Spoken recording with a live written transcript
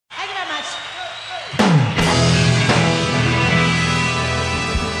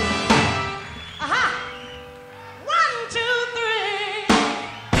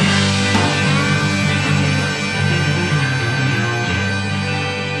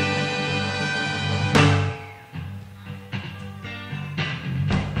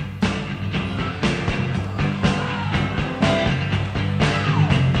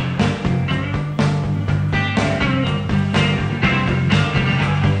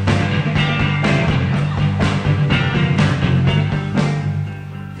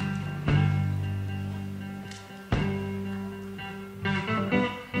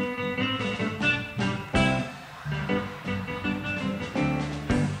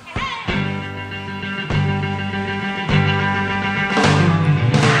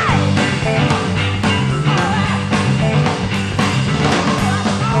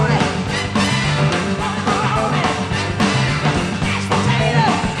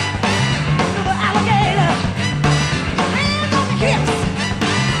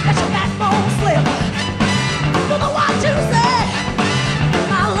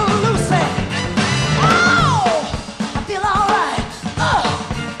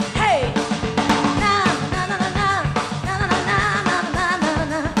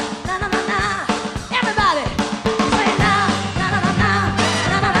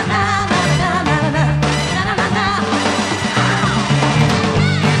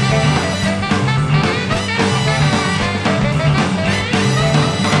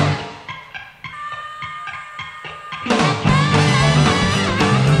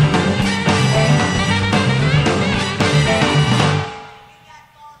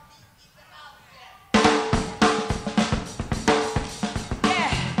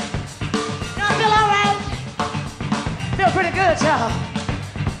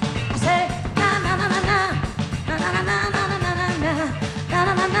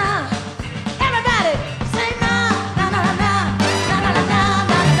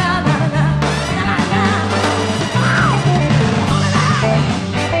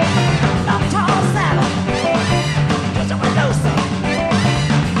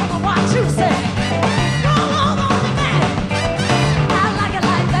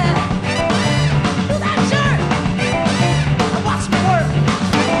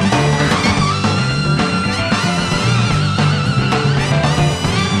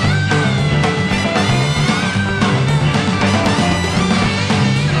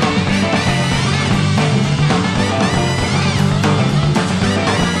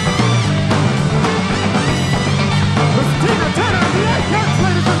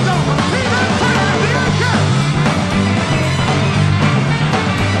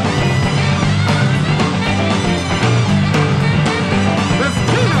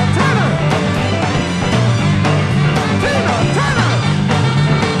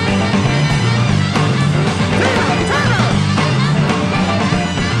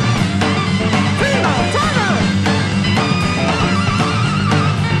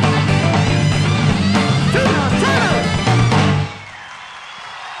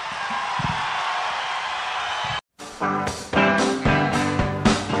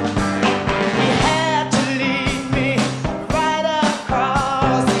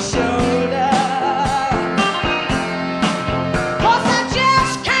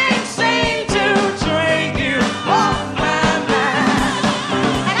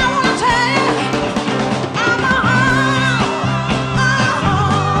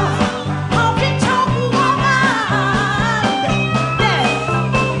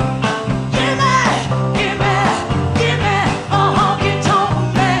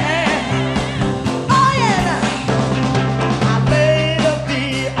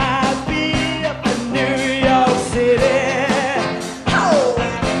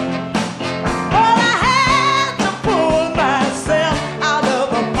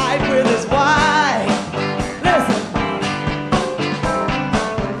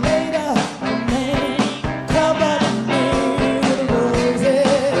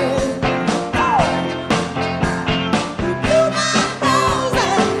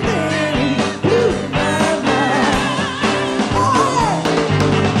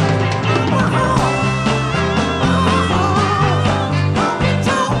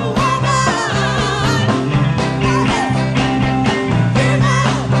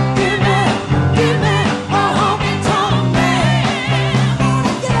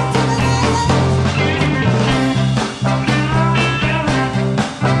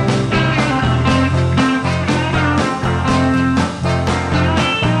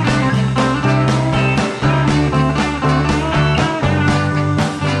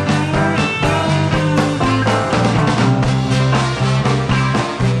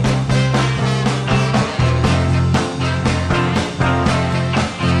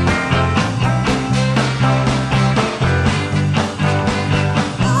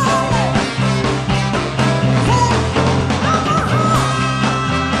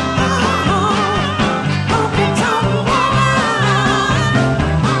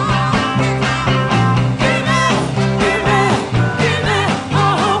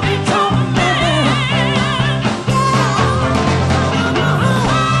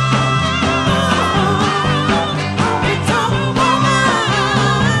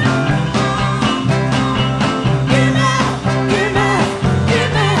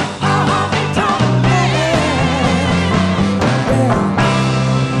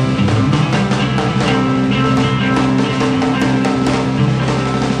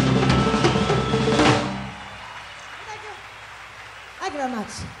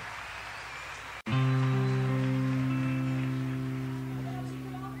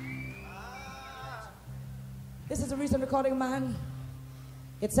This is a recent recording of mine.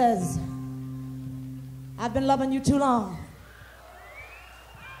 It says, I've been loving you too long,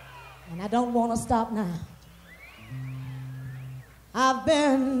 and I don't want to stop now. I've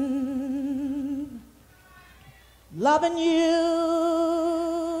been loving you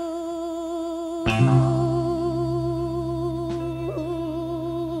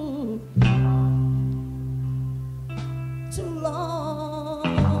too long.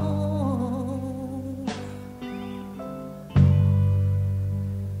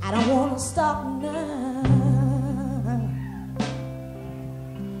 I don't want to stop now.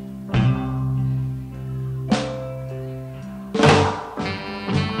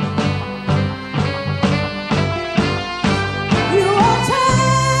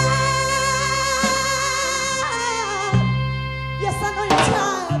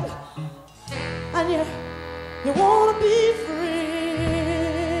 You wanna be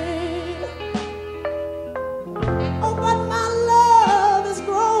free. Oh, but my love is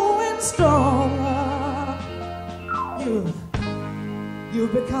growing stronger.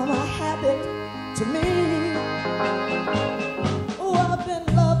 You've become a habit to me. Oh, I've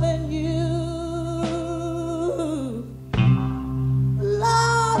been loving you,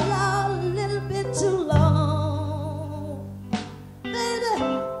 Lord, a little bit too long. Baby,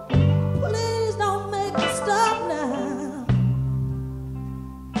 please don't make me stop now.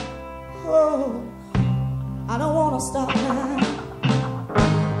 Oh, I don't want to stop now.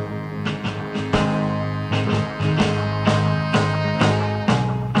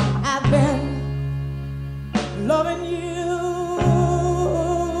 I've been loving you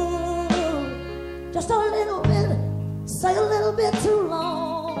just a little bit, say a little bit too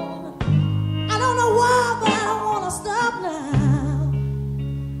long. I don't know why, but I don't want to stop now.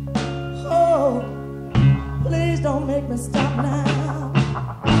 Oh, please don't make me stop now.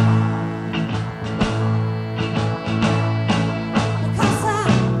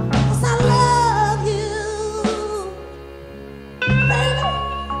 Because I love you, baby.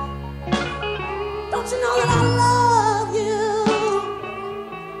 Don't you know that I love you?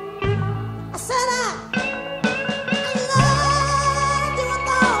 I said I love you with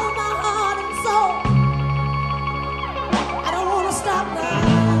all my heart and soul. I don't want to stop now.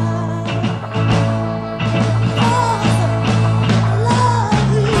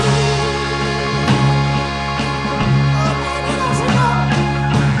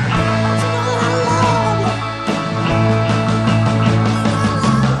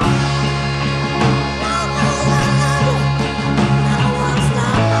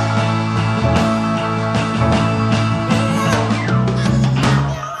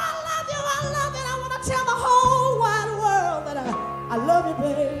 I love you,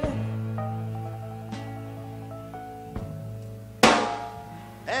 baby.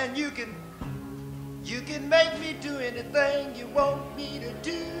 And you can make me do anything you want me to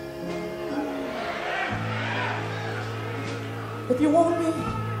do. If you want me,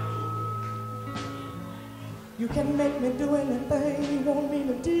 you can make me do anything you want me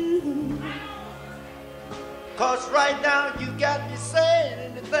to do. 'Cause right now you got me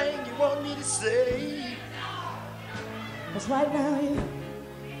saying anything you want me to say. 'Cause right now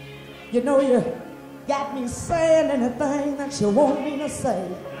you know you got me saying anything that you want me to say.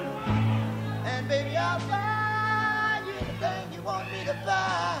 And baby, I'll buy you anything you want me to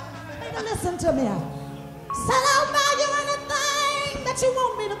buy. Baby, listen to me. Said I'll buy you anything that you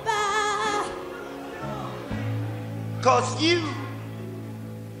want me to buy. 'Cause you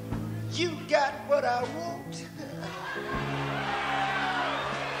got what I want.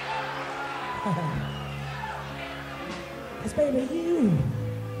 'Cause baby,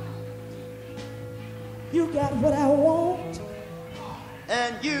 you got what I want.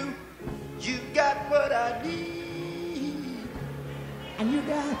 And you got what I need. And you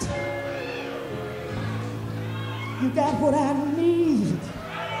got what I need.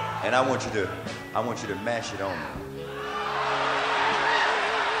 And I want you to mash it on me.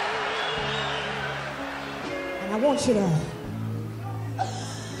 And I want you to,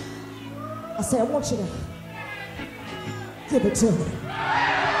 I want you to give it to me.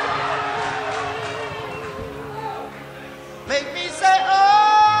 Make me say, oh,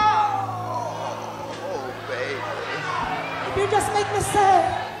 baby. If you just make me say,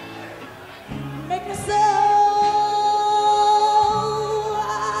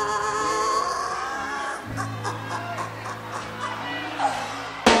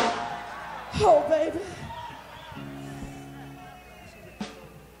 oh, baby.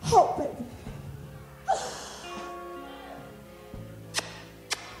 Oh, baby.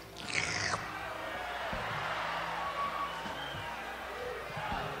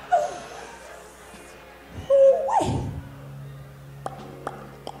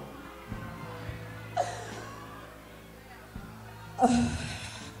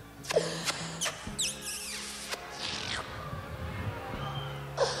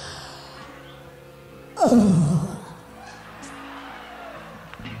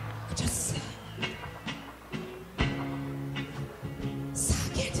 Just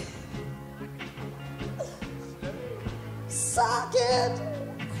suck it. Suck it.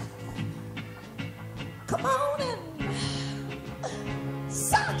 Come on and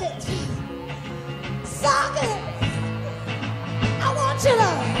suck it. Suck it. I want you to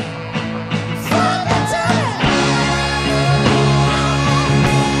suck it to me.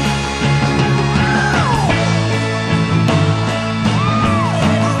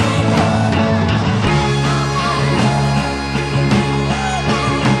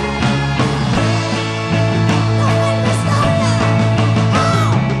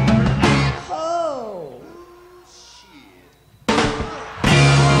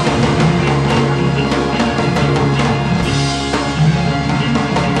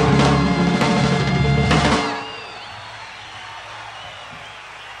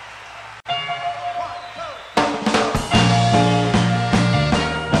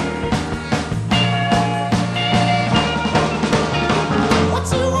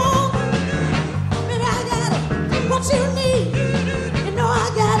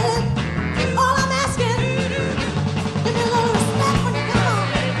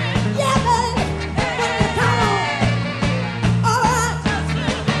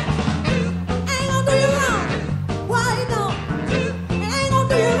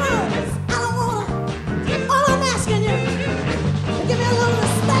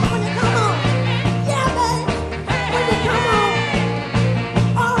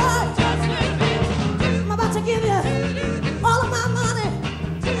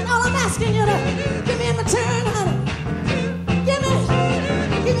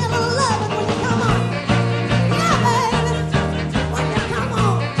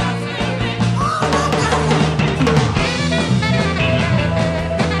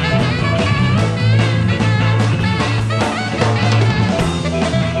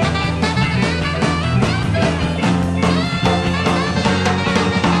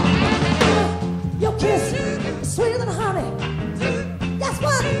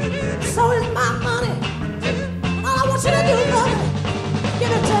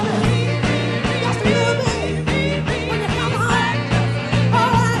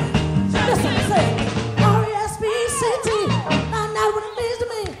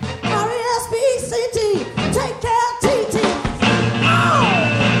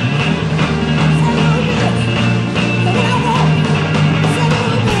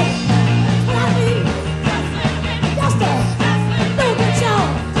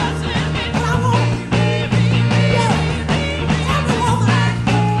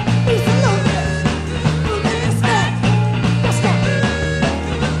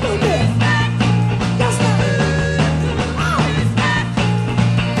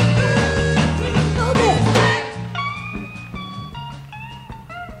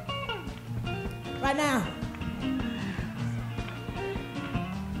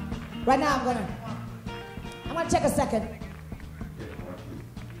 Right now, I'm gonna take a second.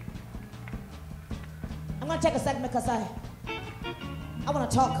 I'm gonna take a second because I want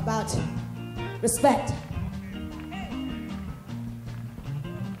to talk about respect.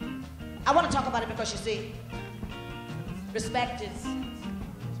 I want to talk about it because you see, respect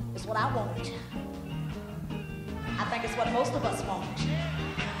is what I want. I think it's what most of us want.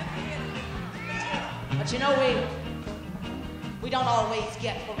 But you know, we don't always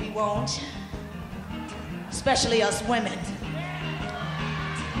get what we want, especially us women.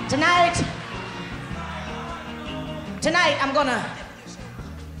 Tonight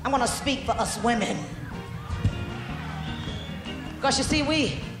I'm gonna speak for us women. Because you see,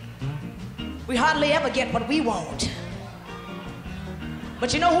 we hardly ever get what we want.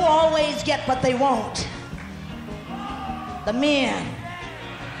 But you know who always get what they want? The men.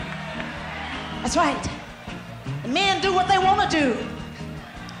 That's right. The men do what they want to do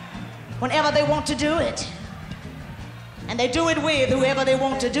whenever they want to do it. And they do it with whoever they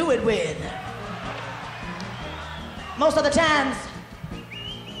want to do it with. Most of the times,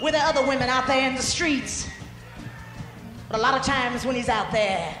 with the other women out there in the streets. But a lot of times when he's out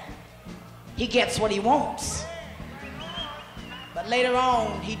there, he gets what he wants. But later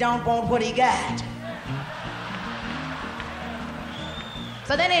on, he don't want what he got.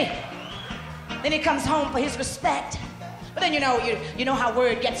 So then he comes home for his respect. But then you know how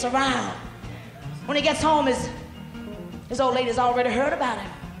word gets around. When he gets home, his old lady's already heard about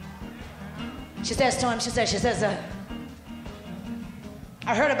him. She says to him, she says,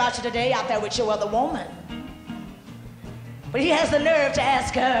 I heard about you today out there with your other woman. But he has the nerve to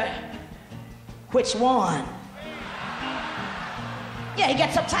ask her, which one? Yeah, he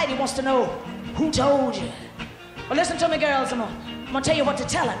gets uptight. He wants to know, who told you? Well, listen to me, girls. I'm gonna tell you what to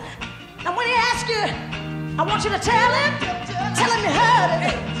tell him. And when he asks you, I want you to tell him you heard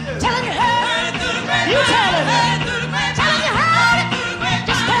it. Tell him you heard it. You tell him. Tell him you heard it.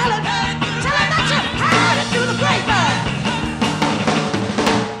 Just tell him. Tell him that you heard it through the grapevine.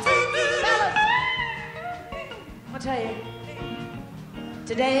 Fellas, I'm gonna tell you,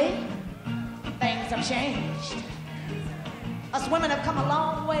 today, things have changed. Us women have come a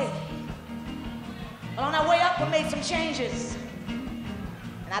long way. But on our way up, we made some changes.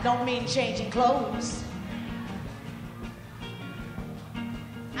 And I don't mean changing clothes.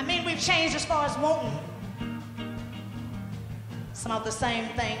 I mean we've changed as far as wanting some of the same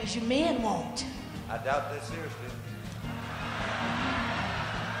things you men want. I doubt that seriously.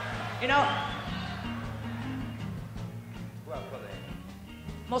 You know, Well, brother.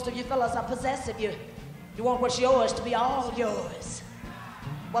 most of you fellas are possessive. You want what's yours to be all yours.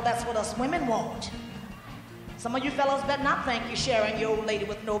 Well, that's what us women want. Some of you fellas better not think you're sharing your old lady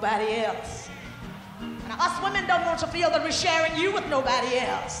with nobody else. Now, us women don't want to feel that we're sharing you with nobody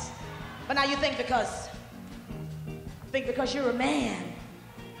else. But now you think because you're a man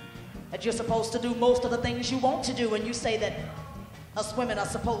that you're supposed to do most of the things you want to do, and you say that us women are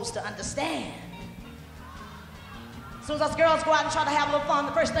supposed to understand. As soon as us girls go out and try to have a little fun,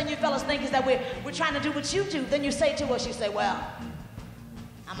 the first thing you fellas think is that we're trying to do what you do. Then you say to us, you say, well,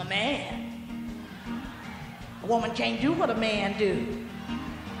 I'm a man. A woman can't do what a man do.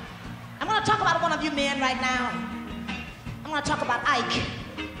 I'm gonna talk about one of you men right now. I'm gonna talk about Ike.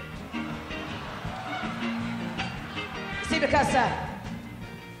 You see, because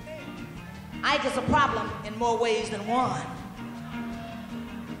Ike is a problem in more ways than one.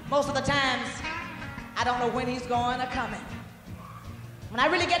 Most of the times, I don't know when he's going or coming. When I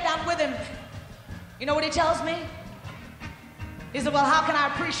really get down with him, you know what he tells me? He said, well, how can I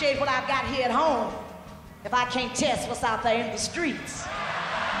appreciate what I've got here at home if I can't test what's out there in the streets?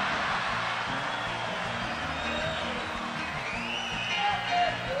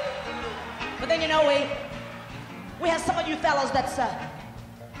 But then, you know, we have some of you fellas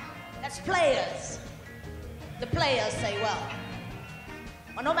that's players. The players say, well,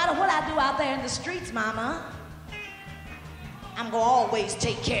 no matter what I do out there in the streets, mama, I'm gonna always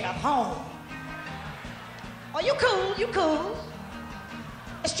take care of home. Oh, you cool, you cool.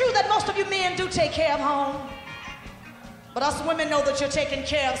 It's true that most of you men do take care of home, but us women know that you're taking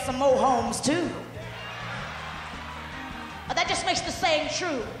care of some more homes too. But that just makes the saying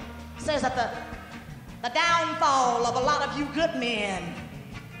true. It says that the downfall of a lot of you good men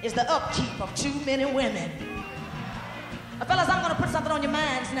is the upkeep of too many women. Now, fellas, I'm gonna put something on your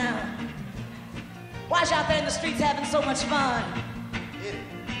minds now. Why is you out there in the streets having so much fun? Hit it.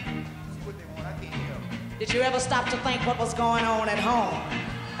 See what they want. I can't hear them. Did you ever stop to think what was going on at home?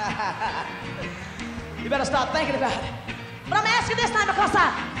 You better start thinking about it. But I'm asking this time because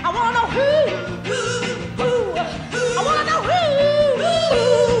I want to know who. I want to know who.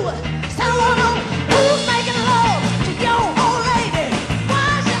 So I want to know who's making love to your old lady. Why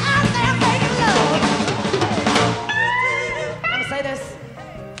is you out there making love? I'm going to say this.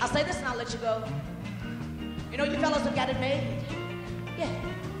 I'll say this and I'll let you go. You know, you fellas have got it made. Yeah.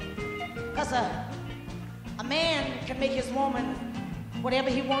 Because a man can make his woman whatever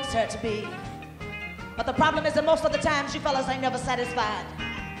he wants her to be. But the problem is that most of the times you fellas ain't never satisfied.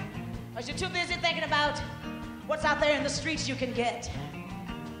 Because you're too busy thinking about what's out there in the streets you can get.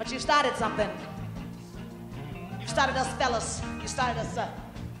 But you started something. You started us fellas. You started us,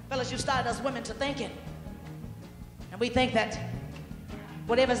 fellas, you started us women to thinking. And we think that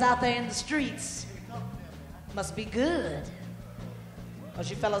whatever's out there in the streets must be good. Because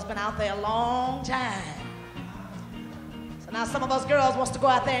you fellas been out there a long time. So now some of us girls wants to go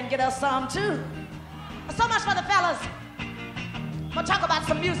out there and get us some too. But so much for the fellas. I'm gonna talk about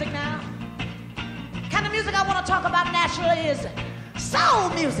some music now. The kind of music I want to talk about naturally is soul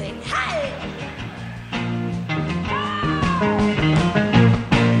music. Hey!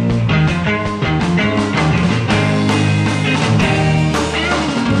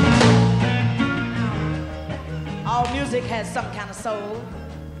 All music has some kind of soul.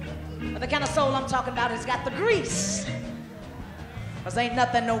 But the kind of soul I'm talking about has got the grease. Because ain't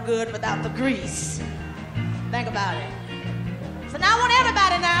nothing no good without the grease. Think about it. So now I want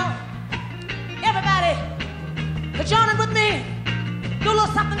everybody to join in with me. Do a little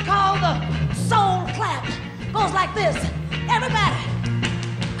something called the soul clap. Goes like this. Everybody.